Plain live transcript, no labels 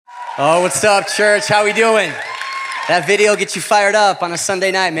Oh, what's up, church? How we doing? That video gets you fired up on a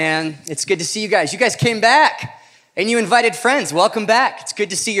Sunday night, man. It's good to see you guys. You guys came back and you invited friends. Welcome back. It's good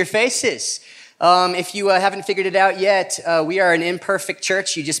to see your faces. If you haven't figured it out yet, we are an imperfect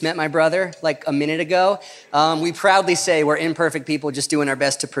church. You just met my brother like a minute ago. We proudly say we're imperfect people just doing our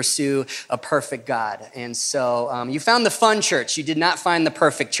best to pursue a perfect God. And so you found the fun church. You did not find the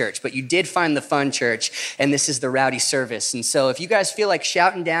perfect church, but you did find the fun church, and this is the rowdy service. And so if you guys feel like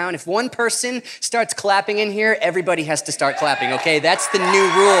shouting down, if one person starts clapping in here, everybody has to start clapping, okay? That's the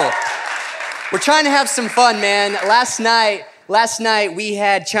new rule. We're trying to have some fun, man. Last night, we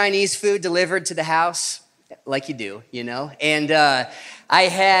had Chinese food delivered to the house, like you do, you know? And I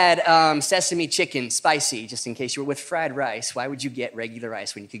had sesame chicken, spicy, just in case you were with fried rice. Why would you get regular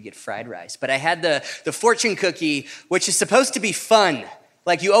rice when you could get fried rice? But I had the fortune cookie, which is supposed to be fun.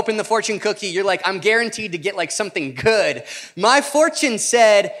 Like you open the fortune cookie, you're like, I'm guaranteed to get like something good. My fortune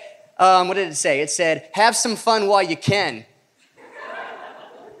said, what did it say? It said, have some fun while you can. ...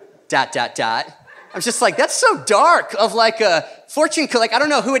 I'm just like, that's so dark of like a fortune, like I don't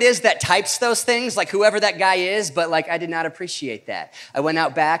know who it is that types those things, like whoever that guy is, but like I did not appreciate that. I went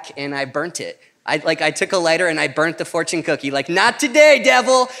out back and I burnt it. I took a lighter and I burnt the fortune cookie, like not today,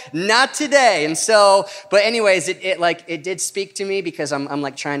 devil, not today. And so, but anyways, it did speak to me because I'm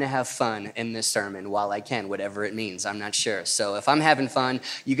like trying to have fun in this sermon while I can, whatever it means, I'm not sure. So if I'm having fun,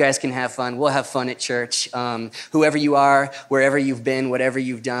 you guys can have fun. We'll have fun at church. Whoever you are, wherever you've been, whatever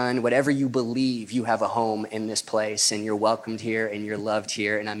you've done, whatever you believe, you have a home in this place and you're welcomed here and you're loved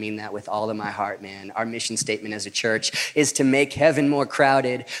here. And I mean that with all of my heart, man. Our mission statement as a church is to make heaven more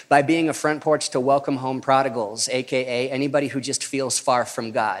crowded by being a front porch to welcome home prodigals, AKA anybody who just feels far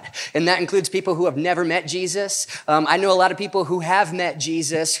from God. And that includes people who have never met Jesus. I know a lot of people who have met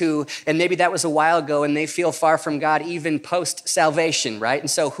Jesus and maybe that was a while ago and they feel far from God even post-salvation, right?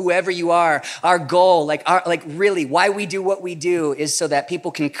 And so whoever you are, our goal, really why we do what we do is so that people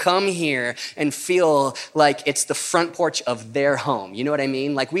can come here and feel like it's the front porch of their home. You know what I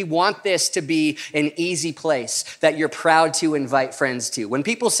mean? Like we want this to be an easy place that you're proud to invite friends to. When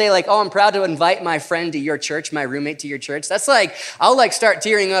people say like, oh, I'm proud to invite my friend to your church, my roommate to your church, that's like, I'll like start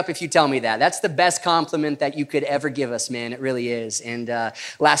tearing up if you tell me that. That's the best compliment that you could ever give us, man. It really is. And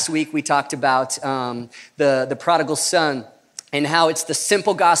last week we talked about the prodigal son and how it's the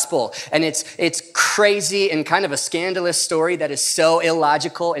simple gospel. And it's crazy and kind of a scandalous story that is so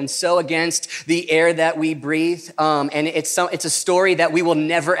illogical and so against the air that we breathe. And it's a story that we will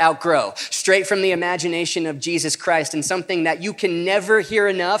never outgrow, straight from the imagination of Jesus Christ, and something that you can never hear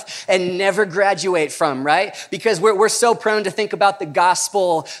enough and never graduate from, right? Because we're so prone to think about the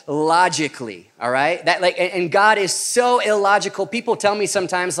gospel logically. All right? And God is so illogical. People tell me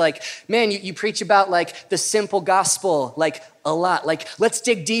sometimes like, man, you preach about like the simple gospel, like a lot. Like, let's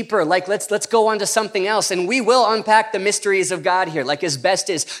dig deeper. Like, let's go on to something else. And we will unpack the mysteries of God here, like as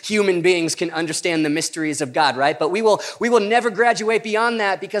best as human beings can understand the mysteries of God, right? But we will never graduate beyond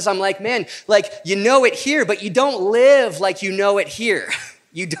that because I'm like, man, like you know it here, but you don't live like you know it here.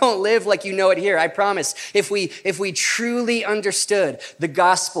 You don't live like you know it here. I promise. If we truly understood the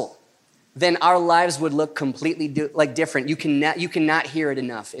gospel, then our lives would look completely different. You cannot hear it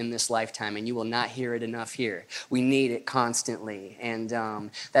enough in this lifetime, and you will not hear it enough here. We need it constantly. And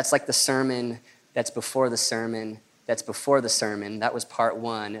that's like the sermon that's before the sermon that's before the sermon. That was part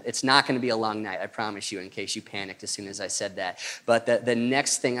one. It's not going to be a long night, I promise you, in case you panicked as soon as I said that. But the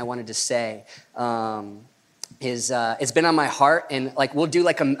next thing I wanted to say is it's been on my heart, and like we'll do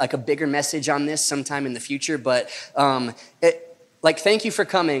like a bigger message on this sometime in the future, but thank you for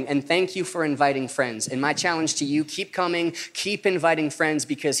coming and thank you for inviting friends. And my challenge to you, keep coming, keep inviting friends,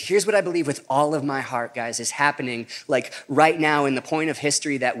 because here's what I believe with all of my heart, guys, is happening like right now in the point of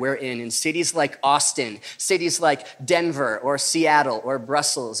history that we're in cities like Austin, cities like Denver or Seattle or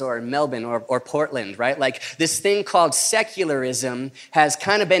Brussels or Melbourne or Portland, right? Like this thing called secularism has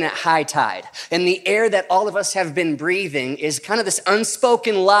kind of been at high tide. And the air that all of us have been breathing is kind of this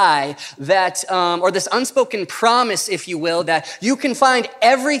unspoken lie that, or this unspoken promise, if you will, that you can find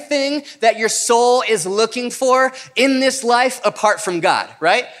everything that your soul is looking for in this life apart from God,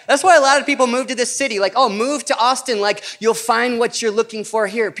 right? That's why a lot of people move to this city. Like, oh, move to Austin. Like, you'll find what you're looking for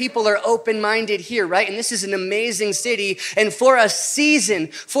here. People are open-minded here, right? And this is an amazing city. And for a season,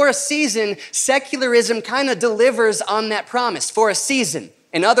 secularism kind of delivers on that promise for a season.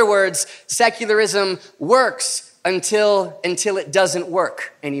 In other words, secularism works until it doesn't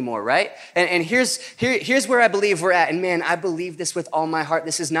work anymore, right? And here's where I believe we're at. And man, I believe this with all my heart.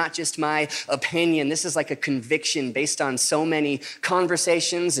 This is not just my opinion. This is like a conviction based on so many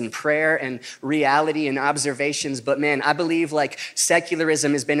conversations and prayer and reality and observations. But man, I believe like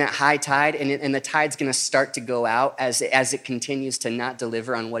secularism has been at high tide, and the tide's gonna start to go out as it continues to not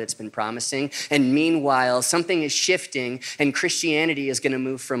deliver on what it's been promising. And meanwhile, something is shifting, and Christianity is gonna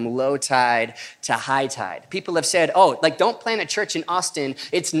move from low tide to high tide. People have said, oh, like don't plant a church in Austin,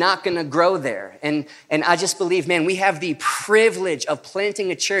 it's not gonna grow there. And I just believe, man, we have the privilege of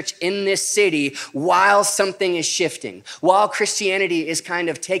planting a church in this city while something is shifting, while Christianity is kind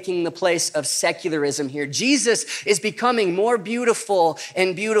of taking the place of secularism here. Jesus is becoming more beautiful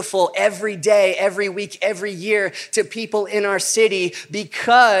and beautiful every day, every week, every year to people in our city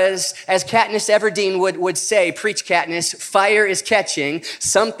because, as Katniss Everdeen would say, preach Katniss, fire is catching,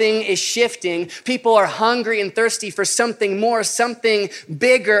 something is shifting, people are hungry and thirsty for something more, something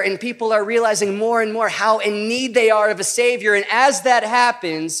bigger, and people are realizing more and more how in need they are of a Savior. And as that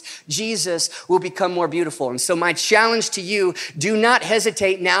happens, Jesus will become more beautiful. And so my challenge to you, do not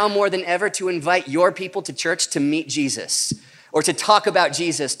hesitate now more than ever to invite your people to church to meet Jesus, or to talk about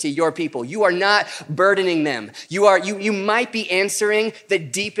Jesus to your people. You are not burdening them. You might be answering the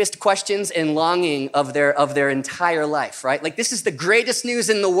deepest questions and longing of their entire life, right? Like this is the greatest news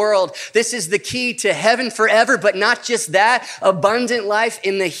in the world. This is the key to heaven forever, but not just that, abundant life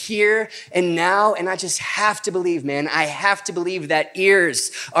in the here and now. And I just have to believe, man, I have to believe that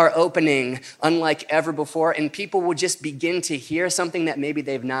ears are opening unlike ever before, and people will just begin to hear something that maybe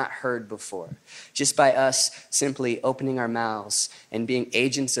they've not heard before, just by us simply opening our mouths and being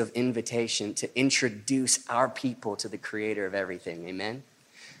agents of invitation to introduce our people to the creator of everything. Amen?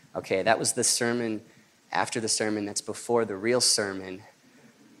 Okay, that was the sermon after the sermon that's before the real sermon.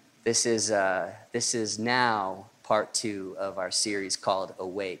 This is now part 2 of our series called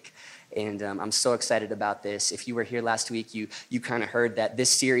Awake. And I'm so excited about this. If you were here last week, you kind of heard that this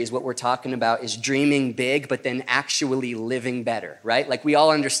series, what we're talking about is dreaming big, but then actually living better, right? Like we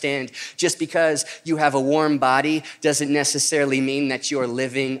all understand just because you have a warm body doesn't necessarily mean that you're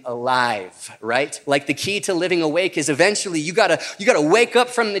living alive, right? Like the key to living awake is eventually you gotta wake up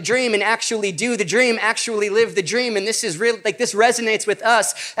from the dream and actually do the dream, actually live the dream. And this is real, like this resonates with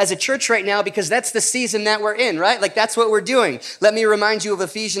us as a church right now because that's the season that we're in, right? Like that's what we're doing. Let me remind you of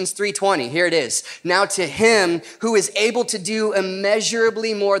Ephesians 3:20. Here it is. Now to him who is able to do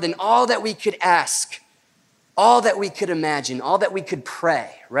immeasurably more than all that we could ask, all that we could imagine, all that we could pray,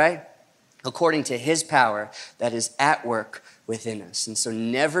 right? According to his power that is at work within us. And so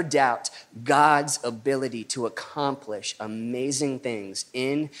never doubt God's ability to accomplish amazing things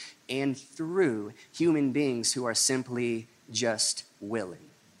in and through human beings who are simply just willing.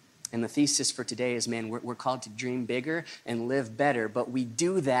 And the thesis for today is, man, we're called to dream bigger and live better, but we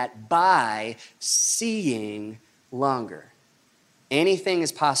do that by seeing longer. Anything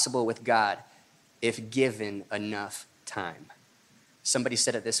is possible with God if given enough time. Somebody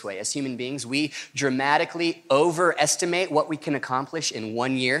said it this way: as human beings, we dramatically overestimate what we can accomplish in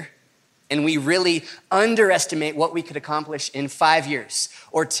 1 year, and we really underestimate what we could accomplish in 5 years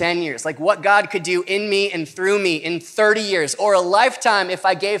or 10 years, like what God could do in me and through me in 30 years or a lifetime if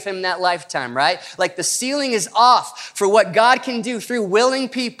I gave him that lifetime, right? Like the ceiling is off for what God can do through willing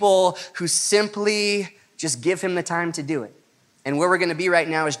people who simply just give him the time to do it. And where we're going to be right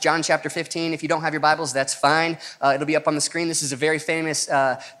now is John chapter 15. If you don't have your Bibles, that's fine. It'll be up on the screen. This is a very famous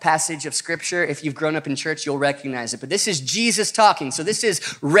passage of scripture. If you've grown up in church, you'll recognize it. But this is Jesus talking. So this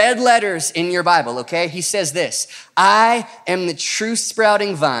is red letters in your Bible, okay? He says this: I am the true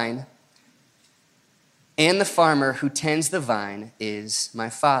sprouting vine, and the farmer who tends the vine is my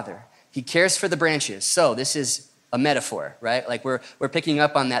Father. He cares for the branches. So this is a metaphor, right? Like we're picking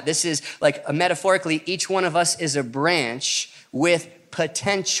up on that. This is like metaphorically, each one of us is a branch with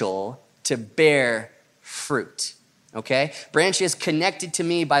potential to bear fruit, okay? Branches connected to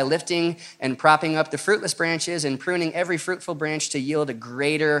me by lifting and propping up the fruitless branches and pruning every fruitful branch to yield a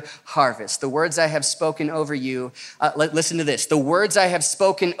greater harvest. The words I have spoken over you, listen to this. The words I have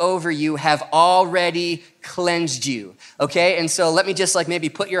spoken over you have already cleansed you, okay? And so let me just like maybe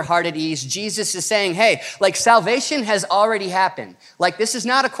put your heart at ease. Jesus is saying, hey, like salvation has already happened. Like this is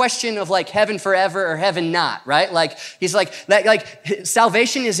not a question of like heaven forever or heaven not, right? Like he's like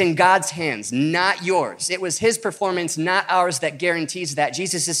salvation is in God's hands, not yours. It was his performance, not ours, that guarantees that.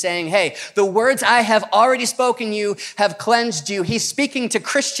 Jesus is saying, hey, the words I have already spoken you have cleansed you. He's speaking to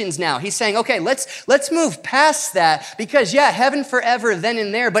Christians now. He's saying, okay, let's move past that because yeah, heaven forever then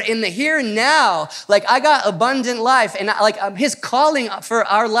and there, but in the here and now, like I got got abundant life. And his calling for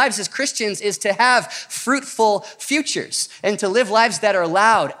our lives as Christians is to have fruitful futures and to live lives that are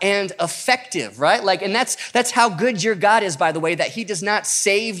loud and effective, right? And that's how good your God is, by the way, that he does not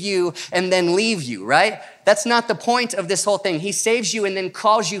save you and then leave you, right? That's not the point of this whole thing. He saves you and then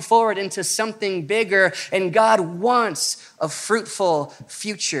calls you forward into something bigger. And God wants a fruitful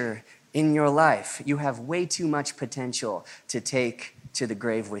future in your life. You have way too much potential to take to the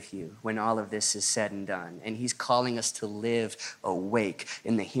grave with you when all of this is said and done. And he's calling us to live awake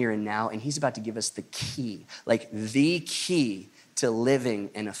in the here and now. And he's about to give us the key to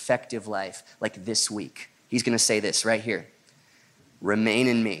living an effective life this week. He's going to say this right here. Remain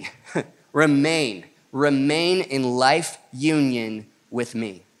in me. Remain in life union with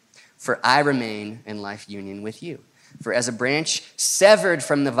me, for I remain in life union with you. For as a branch severed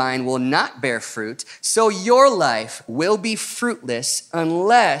from the vine will not bear fruit, so your life will be fruitless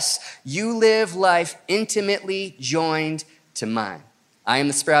unless you live life intimately joined to mine. I am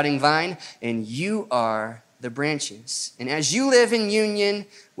the sprouting vine, and you are the branches. And as you live in union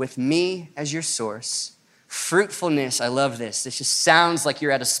with me as your source, fruitfulness, I love this. This just sounds like you're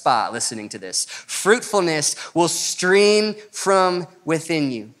at a spa listening to this. Fruitfulness will stream from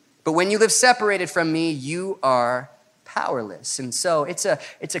within you. But when you live separated from me, you are powerless. And so it's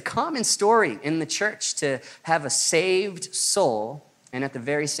a common story in the church to have a saved soul and at the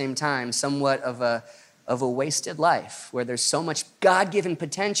very same time somewhat of a wasted life where there's so much God-given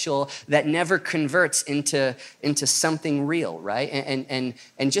potential that never converts into something real, right?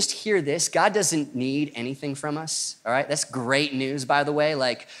 And just hear this, God doesn't need anything from us, all right? That's great news, by the way.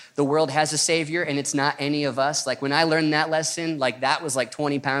 The world has a savior and it's not any of us. When I learned that lesson, that was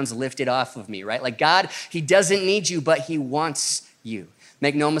 20 pounds lifted off of me, right? God, he doesn't need you, but he wants you.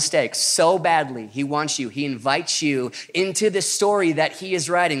 Make no mistake, so badly, he wants you. He invites you into the story that he is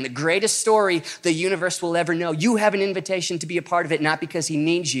writing, the greatest story the universe will ever know. You have an invitation to be a part of it, not because he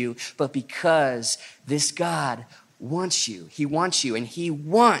needs you, but because this God wants you. He wants you, and he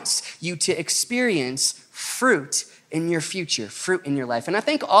wants you to experience fruit in your future, fruit in your life. And I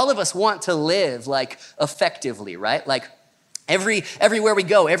think all of us want to live effectively, right? Everywhere we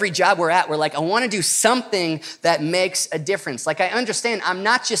go, every job we're at, we're I want to do something that makes a difference. I understand I'm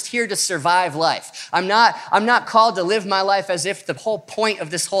not just here to survive life. I'm not called to live my life as if the whole point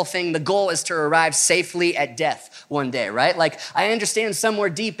of this whole thing, the goal is to arrive safely at death one day, right? I understand somewhere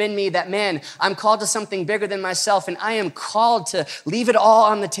deep in me that, man, I'm called to something bigger than myself, and I am called to leave it all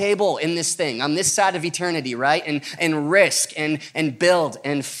on the table in this thing, on this side of eternity, right? And risk and build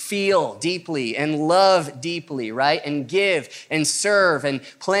and feel deeply and love deeply, right? And give and serve and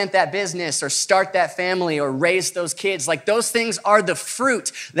plant that business or start that family or raise those kids. Those things are the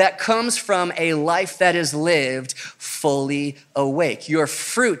fruit that comes from a life that is lived fully awake. Your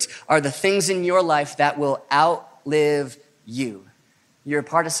fruit are the things in your life that will outlive you. You're a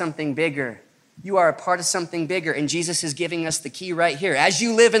part of something bigger. You are a part of something bigger, and Jesus is giving us the key right here. As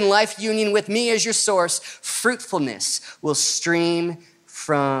you live in life union with me as your source, fruitfulness will stream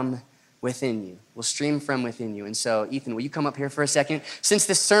from within you. Will stream from within you. And so, Ethan, will you come up here for a second? Since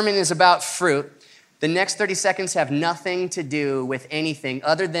this sermon is about fruit, the next 30 seconds have nothing to do with anything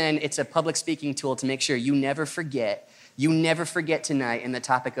other than it's a public speaking tool to make sure you never forget tonight and the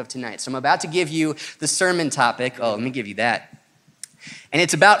topic of tonight. So I'm about to give you the sermon topic. Oh, let me give you that. And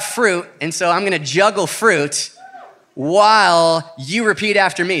it's about fruit, and so I'm going to juggle fruit while you repeat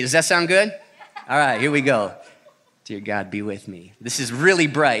after me. Does that sound good? All right, here we go. Dear God, be with me. This is really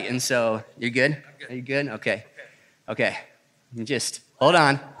bright, and so you're good? Are you good? Okay. Just hold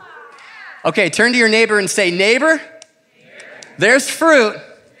on. Okay, turn to your neighbor and say, neighbor, there's fruit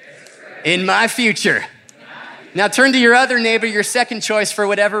in my future. Now turn to your other neighbor, your second choice for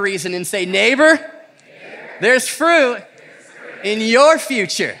whatever reason, and say, neighbor, there's fruit in your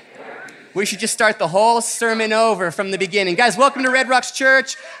future. We should just start the whole sermon over from the beginning. Guys, welcome to Red Rocks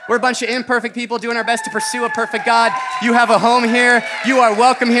Church. We're a bunch of imperfect people doing our best to pursue a perfect God. You have a home here. You are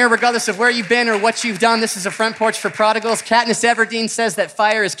welcome here regardless of where you've been or what you've done. This is a front porch for prodigals. Katniss Everdeen says that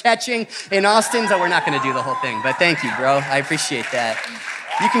fire is catching in Austin. So we're not going to do the whole thing, but thank you, bro. I appreciate that.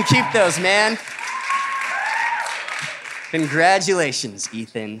 You can keep those, man. Congratulations,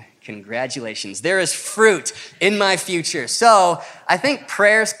 Ethan. Congratulations. There is fruit in my future. So I think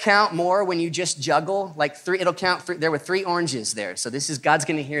prayers count more when you just juggle. It'll count. There were 3 oranges there. So God's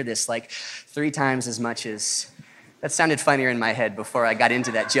going to hear this 3 times as much as, that sounded funnier in my head before I got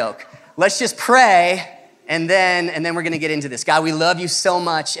into that joke. Let's just pray And then we're going to get into this. God, we love you so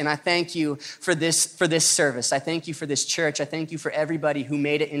much, and I thank you for this service. I thank you for this church. I thank you for everybody who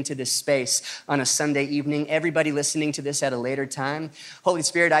made it into this space on a Sunday evening, everybody listening to this at a later time. Holy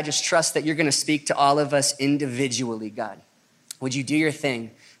Spirit, I just trust that you're going to speak to all of us individually, God. Would you do your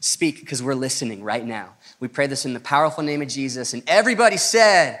thing? Speak, because we're listening right now. We pray this in the powerful name of Jesus, and everybody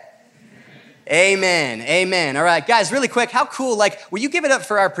said, amen, amen. All right, guys, really quick, how cool, will you give it up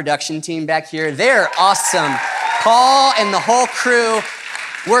for our production team back here? They're awesome. Paul and the whole crew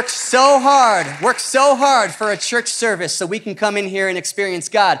work so hard for a church service so we can come in here and experience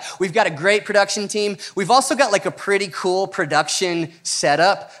God. We've got a great production team. We've also got a pretty cool production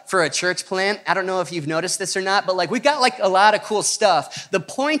setup for a church plant. I don't know if you've noticed this or not, but we've got a lot of cool stuff. The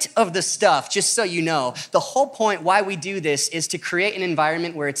point of the stuff, just so you know, the whole point why we do this is to create an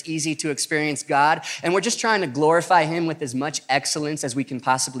environment where it's easy to experience God, and we're just trying to glorify him with as much excellence as we can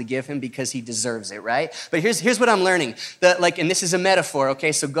possibly give him because he deserves it, right? But here's what I'm learning. And this is a metaphor,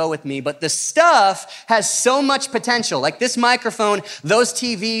 okay? So go with me. But the stuff has so much potential. This microphone, those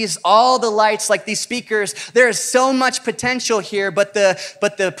TVs, all the lights, these speakers, there is so much potential here, but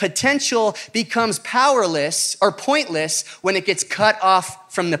the potential becomes powerless or pointless when it gets cut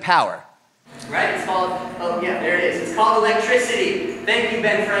off from the power. Right? It's called, there it is. It's called electricity. Thank you,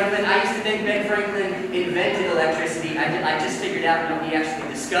 Ben Franklin. I used to think Ben Franklin invented electricity. I just figured out he actually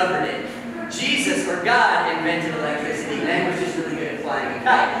discovered it. Jesus, or God, invented electricity. Ben was just really good at flying a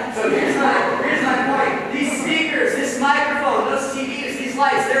kite. So here's my point. These speakers, this microphone, those TVs, these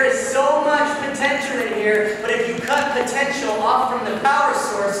lights, there is so much potential in here, but if you cut potential off from the power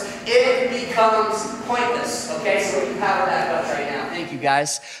source, it becomes pointless. Okay, so we can power back up right now. Thank you,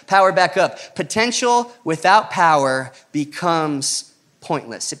 guys. Power back up. Potential without power becomes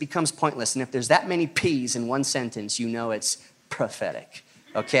pointless. It becomes pointless. And if there's that many P's in one sentence, you know it's prophetic.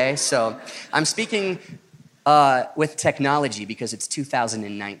 Okay, so I'm speaking with technology because it's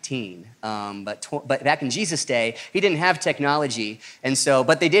 2019. But back in Jesus' day, he didn't have technology,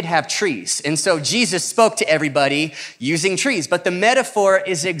 but they did have trees. And so Jesus spoke to everybody using trees. But the metaphor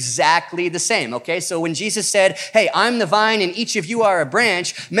is exactly the same, okay? So when Jesus said, hey, I'm the vine and each of you are a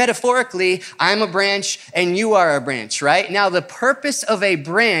branch, metaphorically, I'm a branch and you are a branch, right? Now, the purpose of a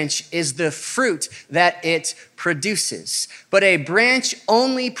branch is the fruit that it produces. But a branch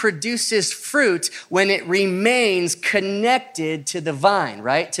only produces fruit when it remains connected to the vine,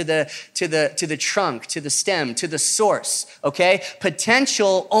 right? To the trunk, to the stem, to the source, okay?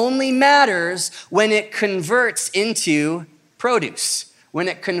 Potential only matters when it converts into produce, when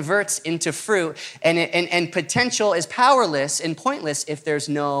it converts into fruit, and potential is powerless and pointless if there's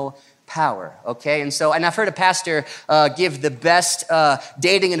no power, okay? And I've heard a pastor give the best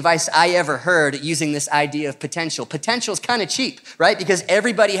dating advice I ever heard using this idea of potential. Potential is kind of cheap, right? Because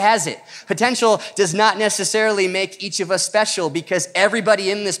everybody has it. Potential does not necessarily make each of us special because everybody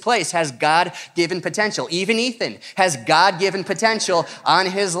in this place has God-given potential. Even Ethan has God-given potential on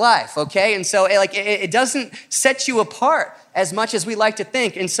his life, okay? And so it doesn't set you apart as much as we like to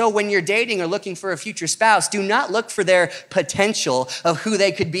think. And so when you're dating or looking for a future spouse, do not look for their potential of who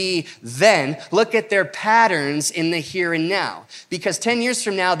they could be then. Look at their patterns in the here and now. Because 10 years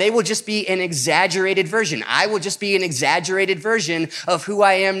from now, they will just be an exaggerated version. I will just be an exaggerated version of who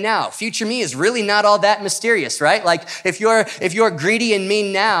I am now. Future me is really not all that mysterious, right? If you're greedy and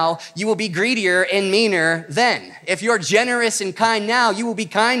mean now, you will be greedier and meaner then. If you're generous and kind now, you will be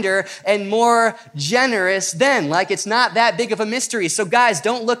kinder and more generous then. It's not that big of a mystery. So guys,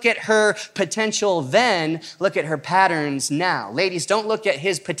 don't look at her potential then, look at her patterns now. Ladies, don't look at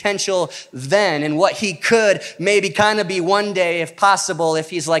his potential then and what he could maybe kind of be one day if possible, if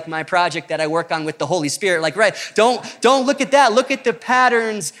he's like my project that I work on with the Holy Spirit. Right? Don't look at that. Look at the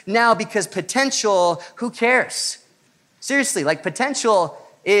patterns now because potential, who cares? Seriously, potential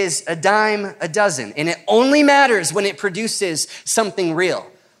is a dime a dozen and it only matters when it produces something real.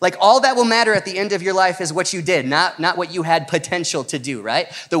 All that will matter at the end of your life is what you did, not what you had potential to do, right?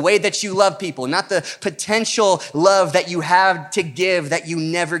 The way that you love people, not the potential love that you have to give that you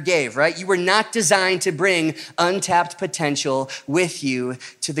never gave, right? You were not designed to bring untapped potential with you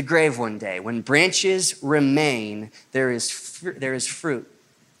to the grave one day. When branches remain, there is fruit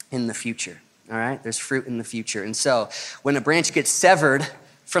in the future, all right? There's fruit in the future. And so when a branch gets severed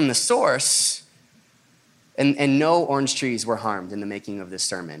from the source, and no orange trees were harmed in the making of this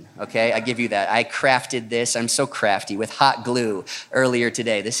sermon, okay? I give you that. I crafted this. I'm so crafty with hot glue earlier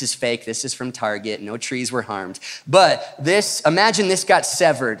today. This is fake. This is from Target. No trees were harmed. But imagine this got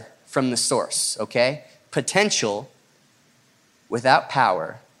severed from the source, okay? Potential without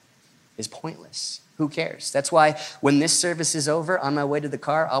power is pointless. Who cares? That's why when this service is over, on my way to the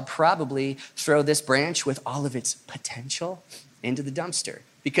car, I'll probably throw this branch with all of its potential into the dumpster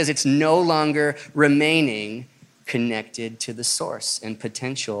because it's no longer remaining connected to the source, and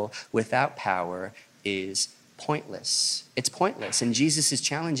potential without power is pointless. It's pointless. And Jesus is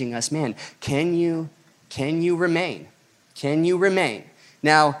challenging us, man, can you remain? Can you remain?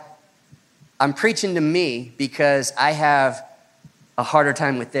 Now, I'm preaching to me because I have a harder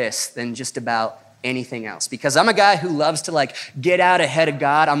time with this than just about anything else, because I'm a guy who loves to get out ahead of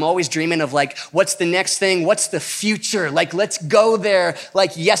God. I'm always dreaming of what's the next thing? What's the future? Let's go there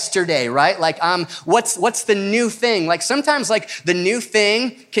yesterday, right? What's the new thing? Sometimes the new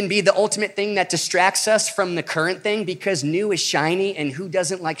thing can be the ultimate thing that distracts us from the current thing because new is shiny, and who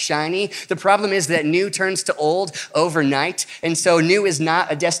doesn't like shiny? The problem is that new turns to old overnight. And so new is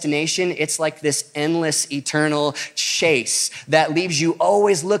not a destination. It's this endless, eternal chase that leaves you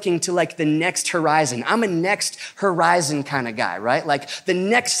always looking to the next horizon. I'm a next horizon kind of guy, right? The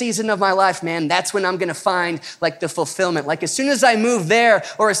next season of my life, man, that's when I'm going to find the fulfillment. As soon as I move there,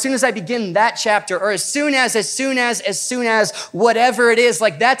 or as soon as I begin that chapter, or as soon as whatever it is,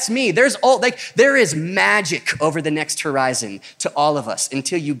 that's me. There is magic over the next horizon to all of us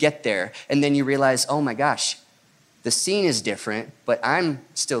until you get there. And then you realize, oh my gosh, the scene is different, but I'm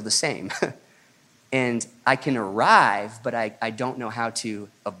still the same. And I can arrive, but I don't know how to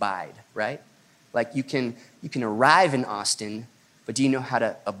abide, right? You can arrive in Austin, but do you know how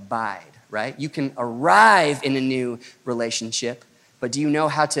to abide, right? You can arrive in a new relationship, but do you know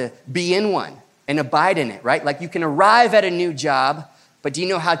how to be in one and abide in it, right? You can arrive at a new job, but do you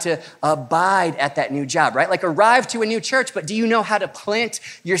know how to abide at that new job, right? Arrive to a new church, but do you know how to plant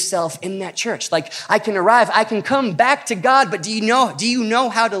yourself in that church? I can arrive, I can come back to God, but do you know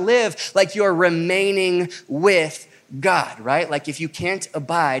how to live you're remaining with God, right? If you can't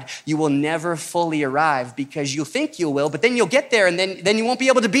abide, you will never fully arrive because you'll think you will, but then you'll get there and then you won't be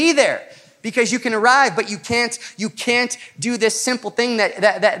able to be there because you can arrive, but you can't do this simple thing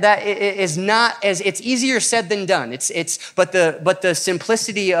that is not as, it's easier said than done. But the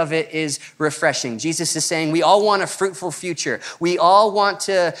simplicity of it is refreshing. Jesus is saying we all want a fruitful future. We all want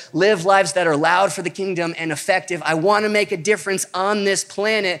to live lives that are loud for the kingdom and effective. I want to make a difference on this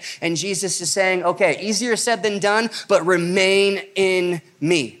planet. And Jesus is saying, okay, easier said than done, but remain in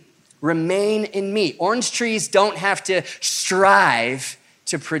me. Remain in me. Orange trees don't have to strive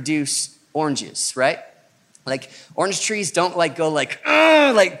to produce oranges, right? Orange trees don't go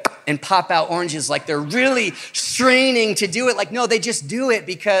and pop out oranges they're really straining to do it. No, they just do it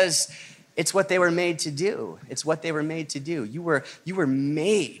because it's what they were made to do. It's what they were made to do. You were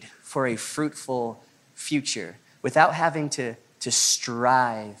made for a fruitful future without having to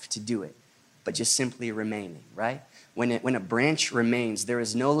strive to do it, but just simply remaining, right? When a branch remains, there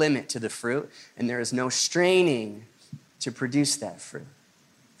is no limit to the fruit, and there is no straining to produce that fruit.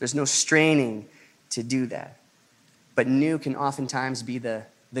 There's no straining to do that. But new can oftentimes be the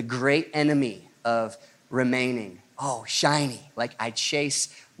great enemy of remaining. Oh, shiny. I chase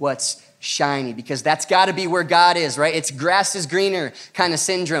what's shiny because that's got to be where God is, right? It's grass is greener kind of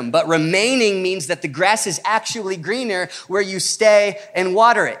syndrome. But remaining means that the grass is actually greener where you stay and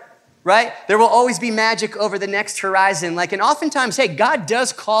water it. Right? There will always be magic over the next horizon. And oftentimes, hey, God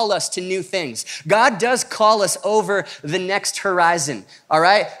does call us to new things. God does call us over the next horizon, all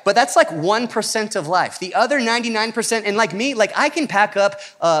right? But that's 1% of life. The other 99%, and me, I can pack up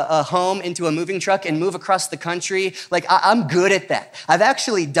a home into a moving truck and move across the country. I'm good at that. I've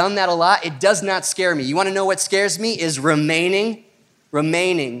actually done that a lot. It does not scare me. You want to know what scares me is remaining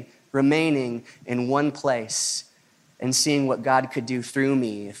in one place and seeing what God could do through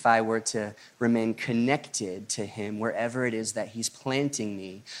me if I were to remain connected to him wherever it is that he's planting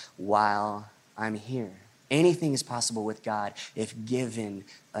me while I'm here. Anything is possible with God if given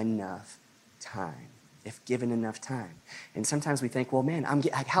enough time. If given enough time. And sometimes we think, well, man,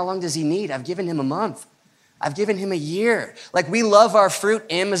 how long does he need? I've given him a month. I've given him a year. We love our fruit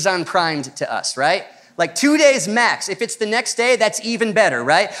Amazon Primed to us, right? 2 days max. If it's the next day, that's even better,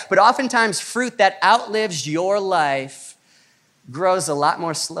 right? But oftentimes fruit that outlives your life grows a lot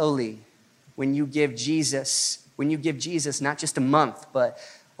more slowly when you give Jesus not just a month, but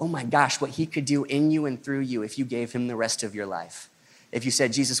oh my gosh, what he could do in you and through you if you gave him the rest of your life. If you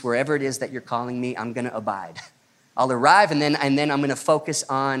said, Jesus, wherever it is that you're calling me, I'm going to abide. I'll arrive and then I'm going to focus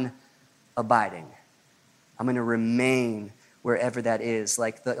on abiding. I'm going to remain wherever that is.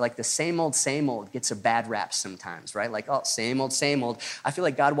 The same old gets a bad rap sometimes, right? Same old. I feel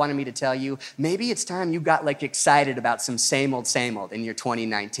like God wanted me to tell you, maybe it's time you got excited about some same old in your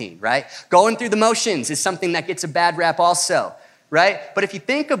 2019, right? Going through the motions is something that gets a bad rap also. right? But if you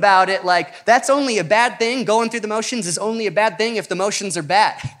think about it, like that's only a bad thing. Going through the motions is only a bad thing if the motions are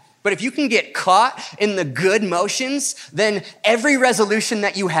bad. But if you can get caught in the good motions, then every resolution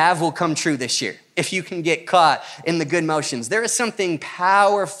that you have will come true this year. If you can get caught in the good motions, there is something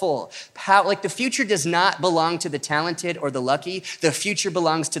powerful. Like the future does not belong to the talented or the lucky. The future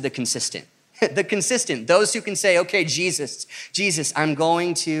belongs to the consistent. The consistent, those who can say, okay, Jesus, I'm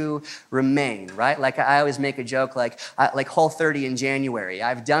going to remain, right? Like I always make a joke, like Whole30 in January.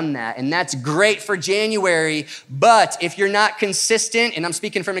 I've done that, and that's great for January, but if you're not consistent, and I'm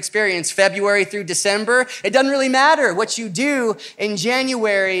speaking from experience, February through December, it doesn't really matter what you do in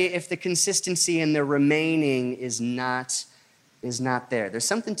January if the consistency and the remaining is not there. There's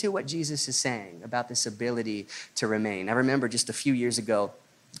something to what Jesus is saying about this ability to remain. I remember just a few years ago,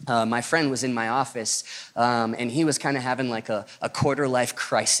 my friend was in my office, and he was kind of having like a quarter life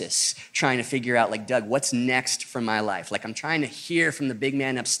crisis, trying to figure out like, Doug, what's next for my life? Like I'm trying to hear from the big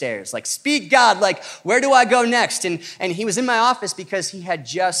man upstairs, like speak God, like where do I go next? And he was in my office because he had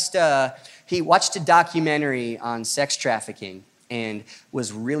just, he watched a documentary on sex trafficking and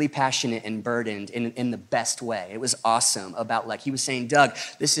was really passionate and burdened in the best way. It was awesome about like, he was saying, Doug,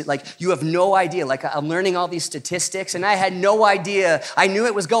 this is like, you have no idea. Like I'm learning all these statistics and I had no idea. I knew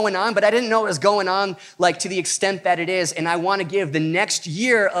it was going on, but I didn't know it was going on like to the extent that it is. And I want to give the next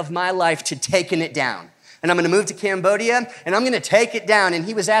year of my life to taking it down. And I'm going to move to Cambodia, and I'm going to take it down. And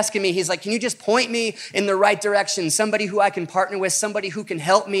he was asking me, he's like, can you just point me in the right direction? Somebody who I can partner with, somebody who can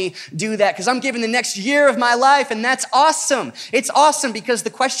help me do that. Because I'm giving the next year of my life, and that's awesome. It's awesome because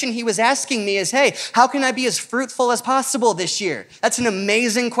the question he was asking me is, hey, how can I be as fruitful as possible this year? That's an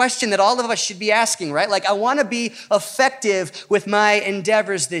amazing question that all of us should be asking, right? Like, I want to be effective with my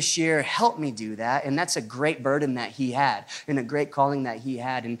endeavors this year. Help me do that. And that's a great burden that he had and a great calling that he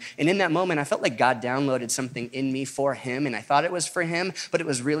had. And in that moment, I felt like God downloaded something in me for him, and I thought it was for him, but it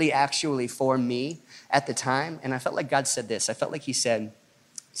was really actually for me at the time. And I felt like God said this. I felt like he said,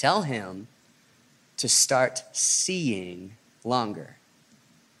 tell him to start seeing longer.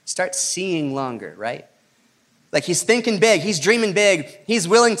 Start seeing longer, right? Like he's thinking big, he's dreaming big, he's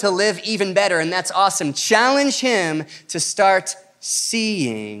willing to live even better, and that's awesome. Challenge him to start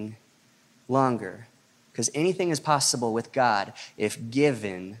seeing longer, because anything is possible with God if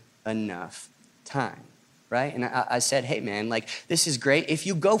given enough time. Right? And I said, hey man, like this is great. If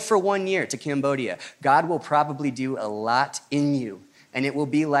you go for 1 year to Cambodia, God will probably do a lot in you and it will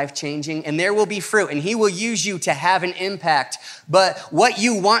be life-changing and there will be fruit and he will use you to have an impact. But what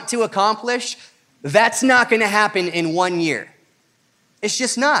you want to accomplish, that's not going to happen in 1 year. It's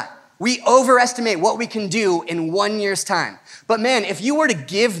just not. We overestimate what we can do in 1 year's time. But man, if you were to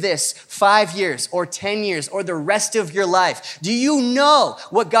give this 5 years or 10 years or the rest of your life, do you know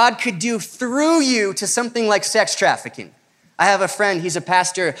what God could do through you to something like sex trafficking? I have a friend, he's a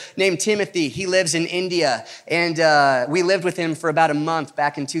pastor named Timothy. He lives in India, and we lived with him for about a month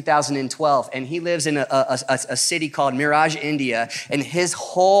back in 2012, and he lives in a city called Miraj, India, and his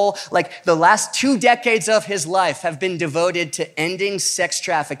whole, like the last 2 decades of his life have been devoted to ending sex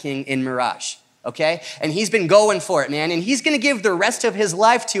trafficking in Miraj. Okay? And he's been going for it, man. And he's going to give the rest of his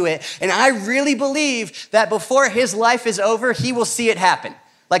life to it. And I really believe that before his life is over, he will see it happen.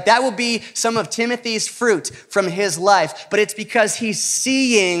 Like that will be some of Timothy's fruit from his life. But it's because he's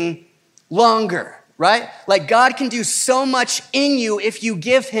seeing longer, right? Like God can do so much in you if you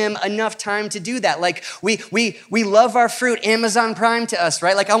give him enough time to do that. Like we love our fruit, Amazon Prime to us,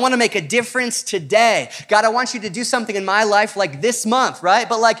 right? Like I want to make a difference today. God, I want you to do something in my life like this month, right?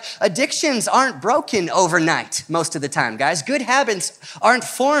 But like addictions aren't broken overnight most of the time, guys. Good habits aren't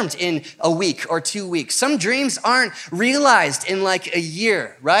formed in a week or 2 weeks. Some dreams aren't realized in like a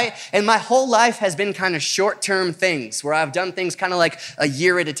year, right? And my whole life has been kind of short-term things where I've done things kind of like a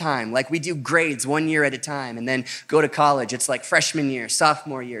year at a time. Like we do grades 1 year at a time and then go to college. It's like freshman year,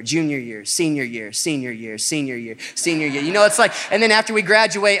 sophomore year, junior year, senior year, senior year, senior year, senior year. You know, it's like, and then after we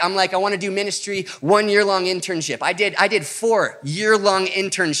graduate, I'm like, I want to do ministry, 1 year long internship. I did 4 year-long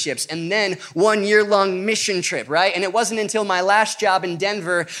internships and then 1 year-long mission trip, right? And it wasn't until my last job in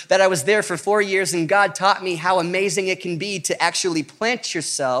Denver that I was there for 4 years and God taught me how amazing it can be to actually plant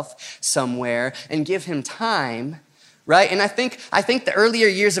yourself somewhere and give him time. Right? And I think the earlier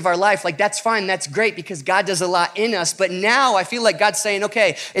years of our life, like that's fine, that's great because God does a lot in us. But now I feel like God's saying,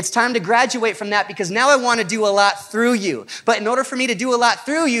 okay, it's time to graduate from that because now I want to do a lot through you. But in order for me to do a lot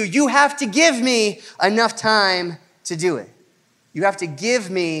through you, you have to give me enough time to do it. You have to give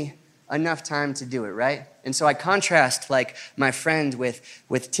me enough time to do it, right? And so I contrast like my friend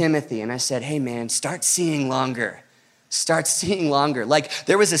with Timothy and I said, hey man, start seeing longer. Start seeing longer. Like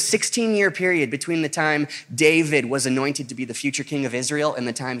there was a 16-year period between the time David was anointed to be the future king of Israel and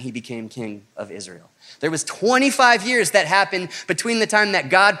the time he became king of Israel. There was 25 years that happened between the time that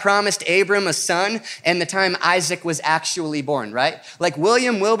God promised Abram a son and the time Isaac was actually born, right? Like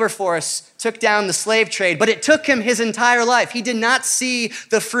William Wilberforce took down the slave trade, but it took him his entire life. He did not see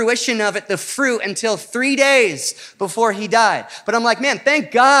the fruition of it, the fruit, until 3 days before he died. But I'm like, man,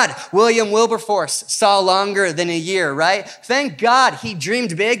 thank God William Wilberforce saw longer than a year, right? Thank God he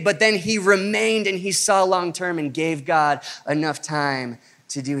dreamed big, but then he remained and he saw long term and gave God enough time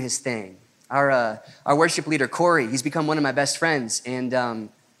to do his thing. Our worship leader, Corey, he's become one of my best friends, and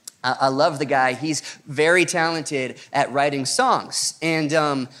I love the guy. He's very talented at writing songs,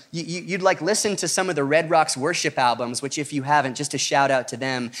 and you'd like listen to some of the Red Rocks worship albums, which if you haven't, just a shout out to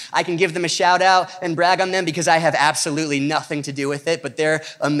them. I can give them a shout out and brag on them because I have absolutely nothing to do with it, but they're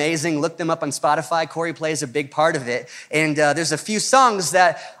amazing. Look them up on Spotify. Corey plays a big part of it, and there's a few songs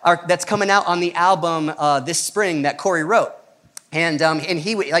that's coming out on the album this spring that Corey wrote. And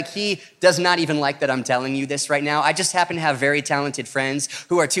he does not even like that I'm telling you this right now. I just happen to have very talented friends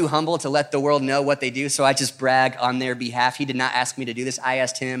who are too humble to let the world know what they do, so I just brag on their behalf. He did not ask me to do this. I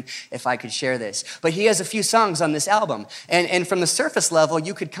asked him if I could share this. But he has a few songs on this album. And from the surface level,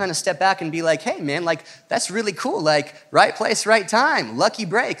 you could kind of step back and be like, hey, man, like, that's really cool. Like, right place, right time, lucky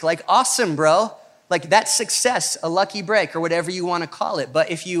break. Like, awesome, bro. Like that's success, a lucky break, or whatever you want to call it. But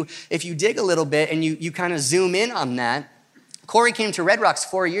if you dig a little bit and you kind of zoom in on that, Corey came to Red Rocks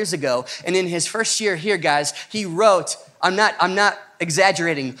 4 years ago, and in his first year here, guys, he wrote, I'm not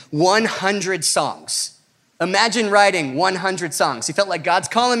exaggerating, 100 songs. Imagine writing 100 songs. He felt like God's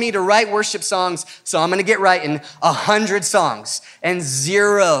calling me to write worship songs, so I'm gonna get writing 100 songs, and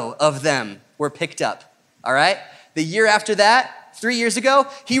 0 of them were picked up, all right? The year after that, 3 years ago,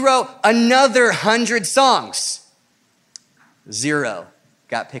 he wrote another 100 songs. 0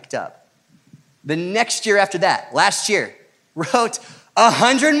 got picked up. The next year after that, last year, wrote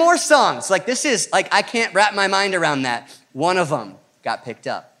 100 more songs. Like this is, like I can't wrap my mind around that. One of them got picked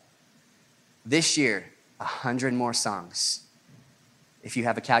up. This year, 100 more songs. If you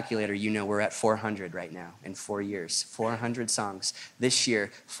have a calculator, you know we're at 400 right now in 4 years. 400 songs. This year,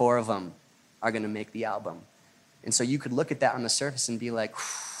 4 of them are gonna make the album. And so you could look at that on the surface and be like,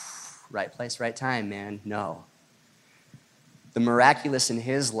 right place, right time, man. No. The miraculous in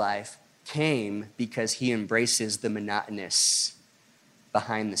his life came because he embraces the monotonous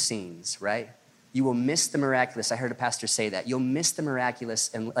behind the scenes, right? You will miss the miraculous. I heard a pastor say that. You'll miss the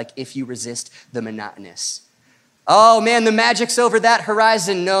miraculous and like if you resist the monotonous. Oh man, the magic's over that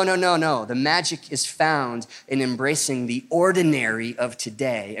horizon. No. The magic is found in embracing the ordinary of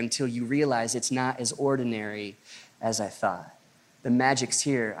today until you realize it's not as ordinary as I thought. The magic's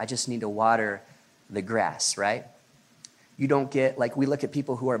here. I just need to water the grass, right? You don't get, like we look at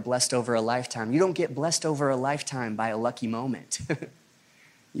people who are blessed over a lifetime. You don't get blessed over a lifetime by a lucky moment.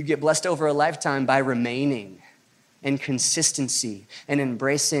 You get blessed over a lifetime by remaining and consistency and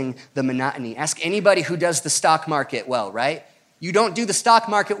embracing the monotony. Ask anybody who does the stock market well, right? You don't do the stock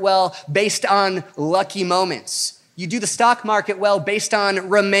market well based on lucky moments. You do the stock market well based on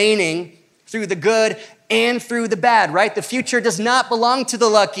remaining through the good and through the bad, right? The future does not belong to the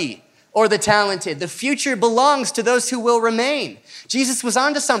lucky or the talented. The future belongs to those who will remain. Jesus was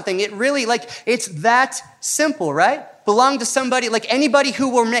onto something. It really, like, it's that simple, right? Belong to somebody, like anybody who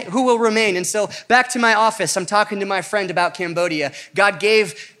will remain. And so back to my office, I'm talking to my friend about Cambodia. God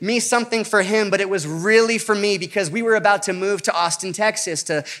gave me something for him, but it was really for me because we were about to move to Austin, Texas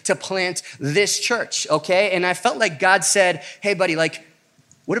to plant this church, okay? And I felt like God said, hey buddy, like,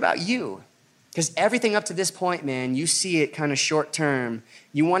 what about you? Because everything up to this point, man, you see it kind of short term.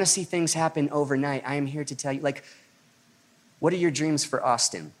 You want to see things happen overnight. I am here to tell you, like, what are your dreams for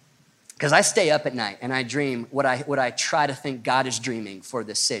Austin? Because I stay up at night and I dream what I try to think God is dreaming for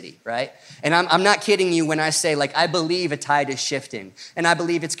this city, right? And I'm not kidding you when I say, like, I believe a tide is shifting. And I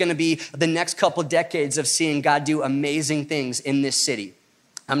believe it's going to be the next couple decades of seeing God do amazing things in this city.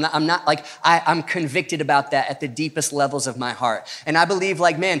 I'm convicted about that at the deepest levels of my heart. And I believe,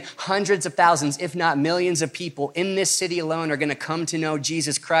 like, man, hundreds of thousands, if not millions of people in this city alone are gonna come to know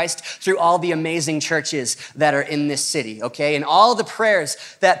Jesus Christ through all the amazing churches that are in this city, okay? And all the prayers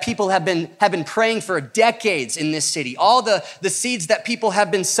that people have been praying for decades in this city, all the seeds that people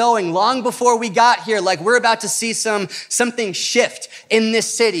have been sowing long before we got here, like we're about to see something shift in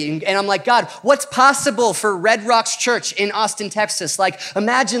this city. And I'm like, God, what's possible for Red Rocks Church in Austin, Texas? Like,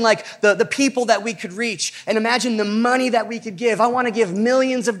 imagine imagine like the people that we could reach and imagine the money that we could give. I want to give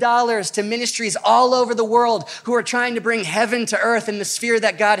millions of dollars to ministries all over the world who are trying to bring heaven to earth in the sphere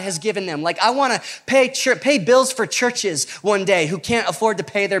that God has given them. Like I want to pay bills for churches one day who can't afford to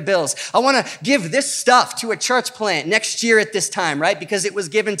pay their bills. I want to give this stuff to a church plant next year at this time, right? Because it was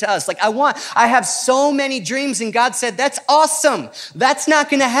given to us. Like I have so many dreams, and God said, that's awesome. That's not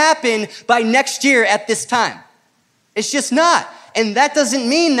going to happen by next year at this time. It's just not. And that doesn't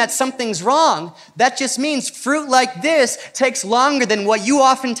mean that something's wrong. That just means fruit like this takes longer than what you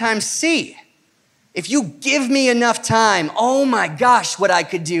oftentimes see. If you give me enough time, oh my gosh, what I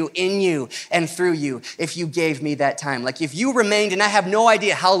could do in you and through you if you gave me that time. Like if you remained, and I have no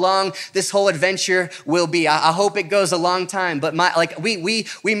idea how long this whole adventure will be. I hope it goes a long time, but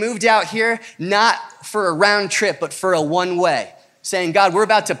we moved out here not for a round trip, but for a one way. Saying, God, we're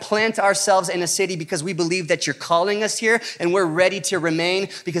about to plant ourselves in a city because we believe that you're calling us here and we're ready to remain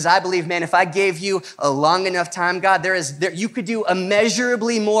because I believe, man, if I gave you a long enough time, God, you could do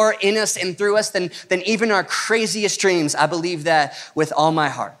immeasurably more in us and through us than even our craziest dreams. I believe that with all my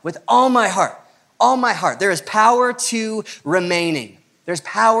heart, all my heart. There is power to remaining. There's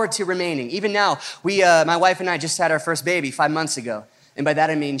power to remaining. Even now, my wife and I just had our first baby 5 months ago. And by that,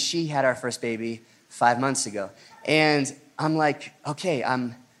 I mean she had our first baby 5 months ago. And I'm like, okay,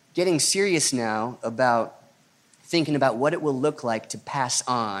 I'm getting serious now about thinking about what it will look like to pass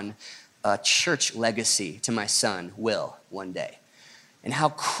on a church legacy to my son, Will, one day. And how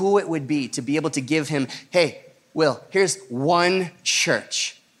cool it would be to be able to give him, hey, Will, here's one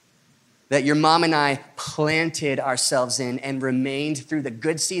church that your mom and I planted ourselves in and remained through the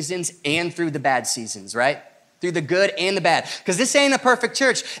good seasons and through the bad seasons, right? Through the good and the bad. Because this ain't a perfect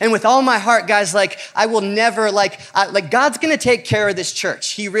church. And with all my heart, guys, I will never, God's gonna take care of this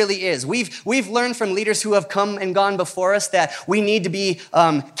church. He really is. We've learned from leaders who have come and gone before us that we need to be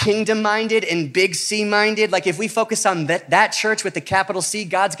kingdom-minded and big C-minded. Like if we focus on that church with the capital C,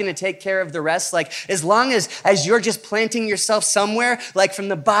 God's gonna take care of the rest. Like as long as you're just planting yourself somewhere, like from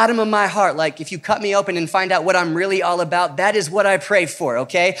the bottom of my heart, like if you cut me open and find out what I'm really all about, that is what I pray for,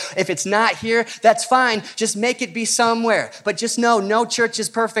 okay? If it's not here, that's fine. Just make it be somewhere. But just know, no church is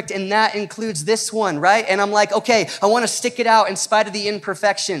perfect, and that includes this one, right? And I'm like, okay, I want to stick it out in spite of the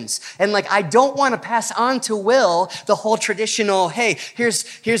imperfections. And I don't want to pass on to Will the whole traditional, hey,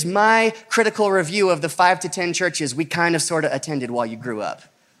 here's my critical review of the 5 to 10 churches we kind of sort of attended while you grew up.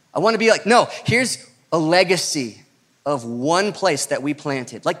 I want to be like, no, here's a legacy of one place that we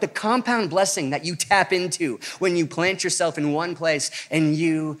planted, like the compound blessing that you tap into when you plant yourself in one place and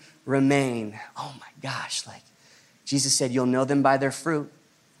you remain. Oh my gosh, Jesus said, you'll know them by their fruit.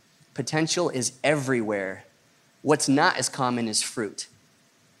 Potential is everywhere. What's not as common is fruit.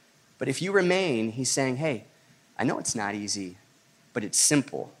 But if you remain, he's saying, hey, I know it's not easy, but it's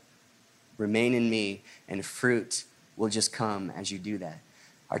simple. Remain in me and fruit will just come as you do that.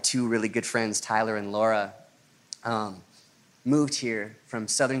 Our two really good friends, Tyler and Laura, moved here from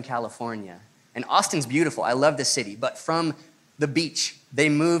Southern California. And Austin's beautiful. I love the city, but from the beach, they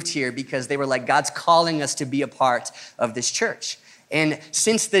moved here because they were like, God's calling us to be a part of this church. And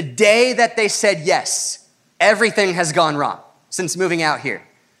since the day that they said yes, everything has gone wrong since moving out here.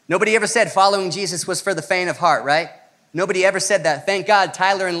 Nobody ever said following Jesus was for the faint of heart, right? Nobody ever said that. Thank God,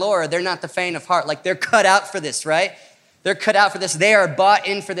 Tyler and Laura, they're not the faint of heart. They're cut out for this, right? They're cut out for this. They are bought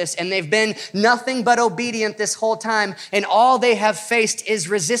in for this. And they've been nothing but obedient this whole time. And all they have faced is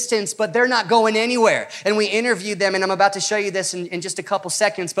resistance, but they're not going anywhere. And we interviewed them, and I'm about to show you this in just a couple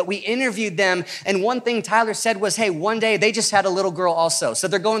seconds, but we interviewed them. And one thing Tyler said was, hey, one day they just had a little girl also. So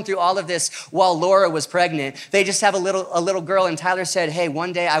they're going through all of this while Laura was pregnant. They just have a little girl. And Tyler said, hey,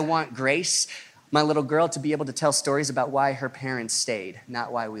 one day I want Grace, my little girl, to be able to tell stories about why her parents stayed,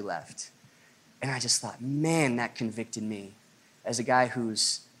 not why we left. And I just thought, man, that convicted me as a guy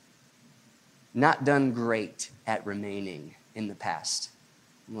who's not done great at remaining in the past.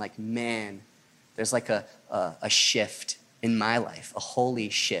 I'm like, man, there's a shift in my life, a holy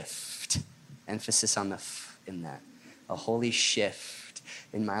shift. Emphasis on the in that. A holy shift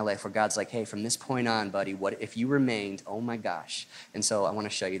in my life where God's like, hey, from this point on, buddy, what if you remained? Oh my gosh. And so I want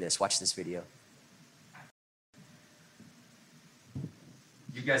to show you this. Watch this video.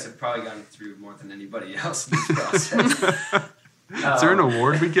 You guys have probably gone through more than anybody else in this process. Is there an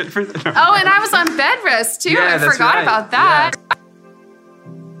award we get for that? Oh, and I was on bed rest too. Yeah, I forgot about that. Yeah.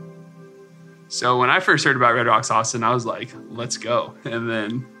 So when I first heard about Red Rocks Austin, I was like, let's go. And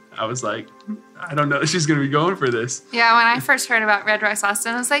then I was like, I don't know if she's going to be going for this. Yeah, when I first heard about Red Rocks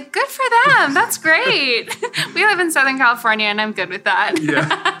Austin, I was like, good for them. That's great. We live in Southern California, and I'm good with that.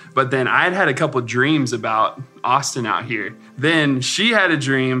 Yeah. But then I had a couple dreams about Austin out here. Then she had a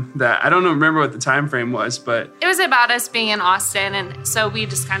dream that I don't remember what the time frame was, but It was about us being in Austin, and so we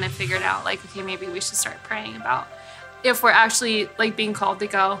just kind of figured out, like, okay, maybe we should start praying about if we're actually, like, being called to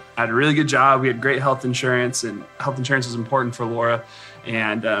go. I had a really good job. We had great health insurance, and health insurance was important for Laura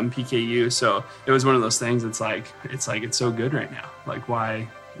and PKU. So it was one of those things. It's so good right now. Why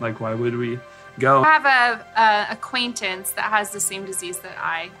would we go? I have a acquaintance that has the same disease that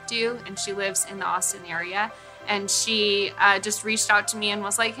I do, and she lives in the Austin area. And she just reached out to me and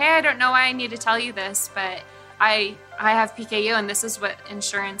was like, hey, I don't know why I need to tell you this, but I have PKU, and this is what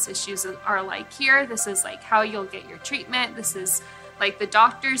insurance issues are like here. This is like how you'll get your treatment. This is like the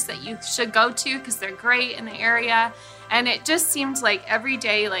doctors that you should go to because they're great in the area. And it just seemed like every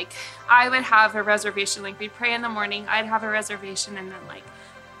day, like I would have a reservation, like we'd pray in the morning, I'd have a reservation, and then like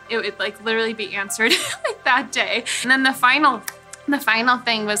it would like literally be answered like that day. And then the final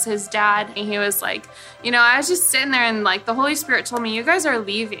thing was his dad. And he was like, I was just sitting there and like the Holy Spirit told me, you guys are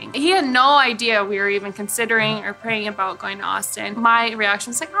leaving. He had no idea we were even considering or praying about going to Austin. My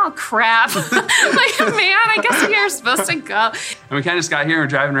reaction was like, oh crap. Like, man, I guess we are supposed to go. And we kind of just got here and we're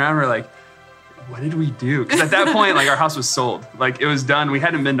driving around. We're like, what did we do? Because at that point, like our house was sold. Like it was done. We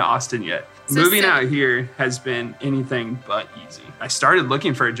hadn't been to Austin yet. Moving out here has been anything but easy. I started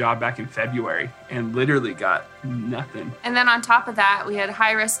looking for a job back in February and literally got nothing. And then on top of that, we had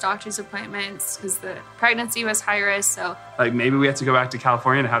high-risk doctor's appointments because the pregnancy was high risk. So like maybe we have to go back to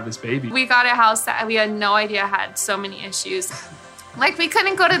California to have this baby. We got a house that we had no idea had so many issues. Like we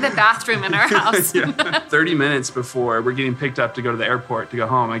couldn't go to the bathroom in our house. 30 minutes before we're getting picked up to go to the airport to go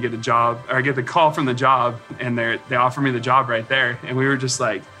home, I get the call from the job, and they offer me the job right there. And we were just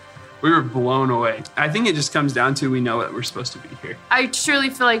like, we were blown away. I think it just comes down to we know that we're supposed to be here. I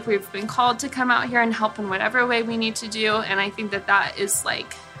truly feel like we've been called to come out here and help in whatever way we need to do. And I think that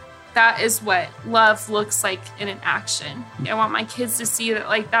is what love looks like in an action. I want my kids to see that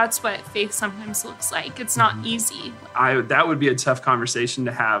like that's what faith sometimes looks like. It's not easy. That would be a tough conversation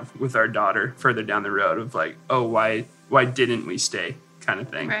to have with our daughter further down the road of like, oh, why didn't we stay kind of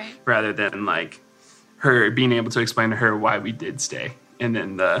thing, right? Rather than like her being able to explain to her why we did stay. And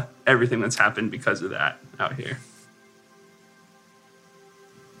then everything that's happened because of that out here.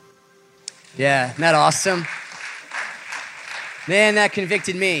 Yeah, isn't that awesome? Man, that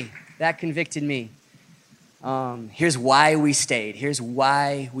convicted me. Here's why we stayed. Here's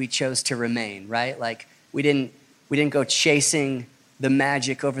why we chose to remain, right? Like we didn't go chasing the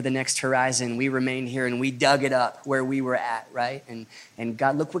magic over the next horizon. We remained here and we dug it up where we were at, right? And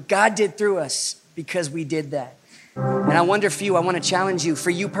God, look what God did through us because we did that. And I wonder for you, I want to challenge you, for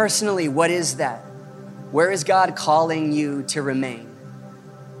you personally, what is that? Where is God calling you to remain?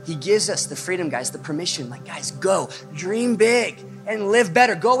 He gives us the freedom, guys, the permission. Like, guys, go, dream big and live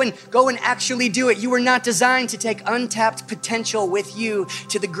better. Go and actually do it. You were not designed to take untapped potential with you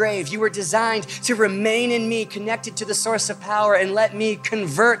to the grave. You were designed to remain in me, connected to the source of power, and let me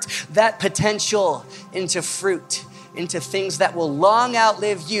convert that potential into fruit, into things that will long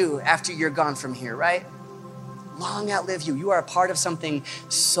outlive you after you're gone from here, right? Long outlive you. You are a part of something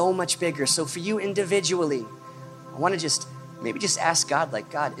so much bigger. So for you individually, I want to maybe ask God,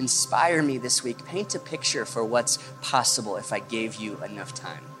 like, God, inspire me this week. Paint a picture for what's possible if I gave you enough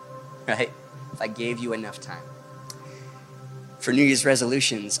time, right? If I gave you enough time. For New Year's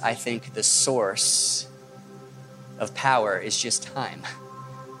resolutions, I think the source of power is just time.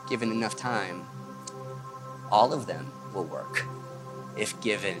 Given enough time, all of them will work if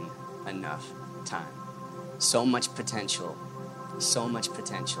given enough time. So much potential.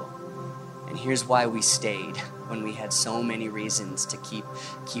 And here's why we stayed when we had so many reasons to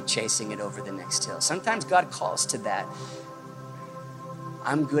keep chasing it over the next hill. Sometimes God calls to that.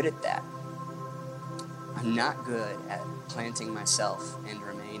 I'm good at that. I'm not good at planting myself and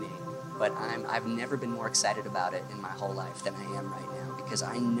remaining, but I've never been more excited about it in my whole life than I am right now, because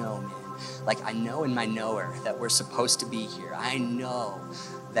I know, man, like I know in my knower that we're supposed to be here. I know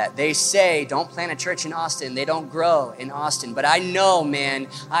that they say don't plant a church in Austin. They don't grow in Austin. But I know, man,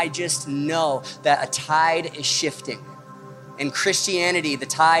 I just know that a tide is shifting. In Christianity, the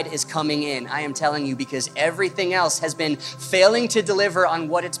tide is coming in. I am telling you, because everything else has been failing to deliver on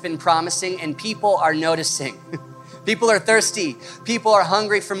what it's been promising, and people are noticing. People are thirsty. People are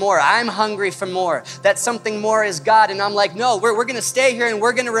hungry for more. I'm hungry for more. That something more is God. And I'm like, no, we're going to stay here and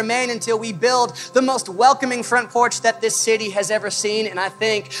we're going to remain until we build the most welcoming front porch that this city has ever seen. And I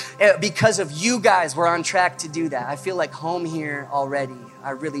think because of you guys, we're on track to do that. I feel like home here already.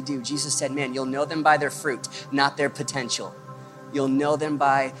 I really do. Jesus said, man, you'll know them by their fruit, not their potential. You'll know them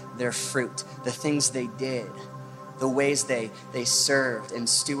by their fruit, the things they did, the ways they served and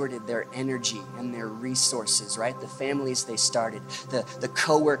stewarded their energy and their resources, right? The families they started, the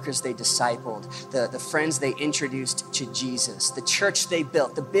co-workers they discipled, the friends they introduced to Jesus, the church they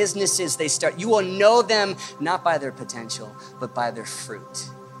built, the businesses they started. You will know them not by their potential, but by their fruit.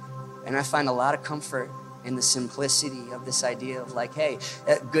 And I find a lot of comfort in the simplicity of this idea of like, hey,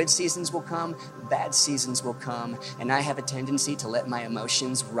 good seasons will come, bad seasons will come, and I have a tendency to let my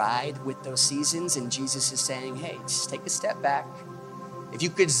emotions ride with those seasons, and Jesus is saying, hey, just take a step back. If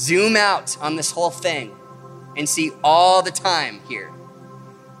you could zoom out on this whole thing and see all the time here,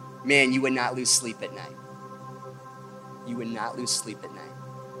 man, you would not lose sleep at night. You would not lose sleep at night.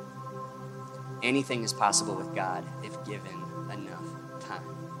 Anything is possible with God if given enough time.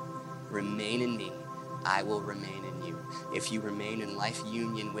 Remain in me, I will remain in you. If you remain in life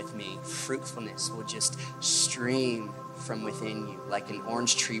union with me, fruitfulness will just stream from within you like an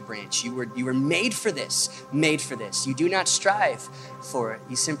orange tree branch. You were made for this, made for this. You do not strive for it.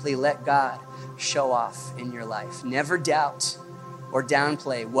 You simply let God show off in your life. Never doubt or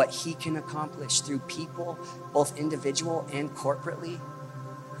downplay what he can accomplish through people, both individual and corporately,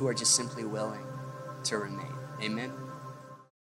 who are just simply willing to remain. Amen.